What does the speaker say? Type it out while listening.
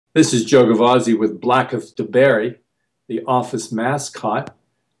This is Joe Gavazzi with Blacketh DeBerry, the office mascot,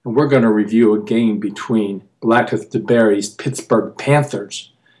 and we're going to review a game between Blacketh DeBerry's Pittsburgh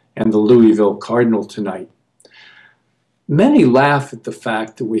Panthers and the Louisville Cardinal tonight. Many laugh at the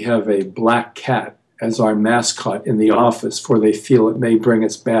fact that we have a black cat as our mascot in the office, for they feel it may bring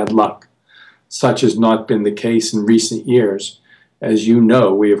us bad luck. Such has not been the case in recent years. As you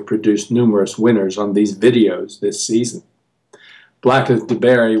know, we have produced numerous winners on these videos this season. Blacketh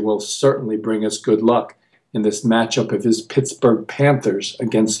DeBerry will certainly bring us good luck in this matchup of his Pittsburgh Panthers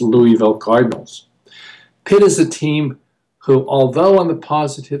against Louisville Cardinals. Pitt is a team who, although on the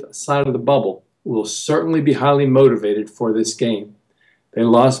positive side of the bubble, will certainly be highly motivated for this game. They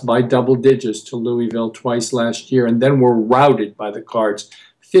lost by double digits to Louisville twice last year and then were routed by the Cards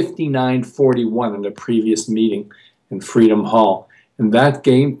 59-41 in a previous meeting in Freedom Hall. In that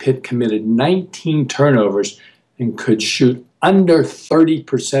game, Pitt committed 19 turnovers and could shoot under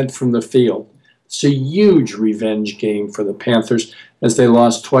 30% from the field. It's a huge revenge game for the Panthers, as they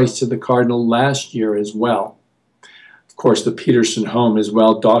lost twice to the Cardinal last year as well. Of course, the Peterson home is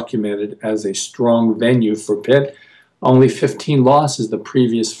well documented as a strong venue for Pitt. Only 15 losses the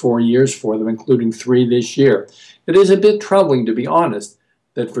previous 4 years for them, including 3 this year. It is a bit troubling, to be honest,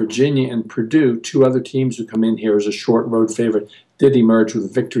 that Virginia and Purdue, 2 other teams who come in here as a short road favorite, did emerge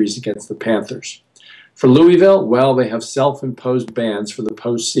with victories against the Panthers. For Louisville, well, they have self-imposed bans for the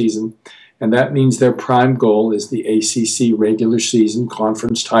postseason, and that means their prime goal is the ACC regular season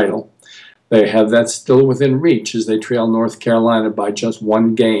conference title. They have that still within reach as they trail North Carolina by just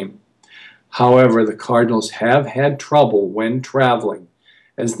 1 game. However, the Cardinals have had trouble when traveling,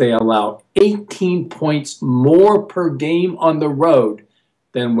 as they allow 18 points more per game on the road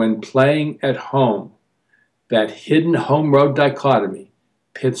than when playing at home. That hidden home-road dichotomy,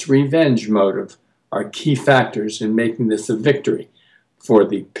 Pitt's revenge motive, are key factors in making this a victory for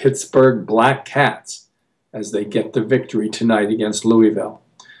the Pittsburgh Black Cats as they get the victory tonight against Louisville.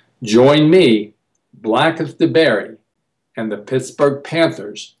 Join me, Blacketh DeBerry, and the Pittsburgh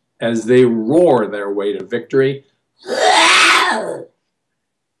Panthers as they roar their way to victory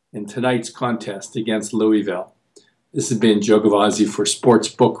in tonight's contest against Louisville. This has been Joe Gavazzi for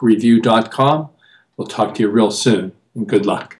SportsbookReview.com. We'll talk to you real soon, and good luck.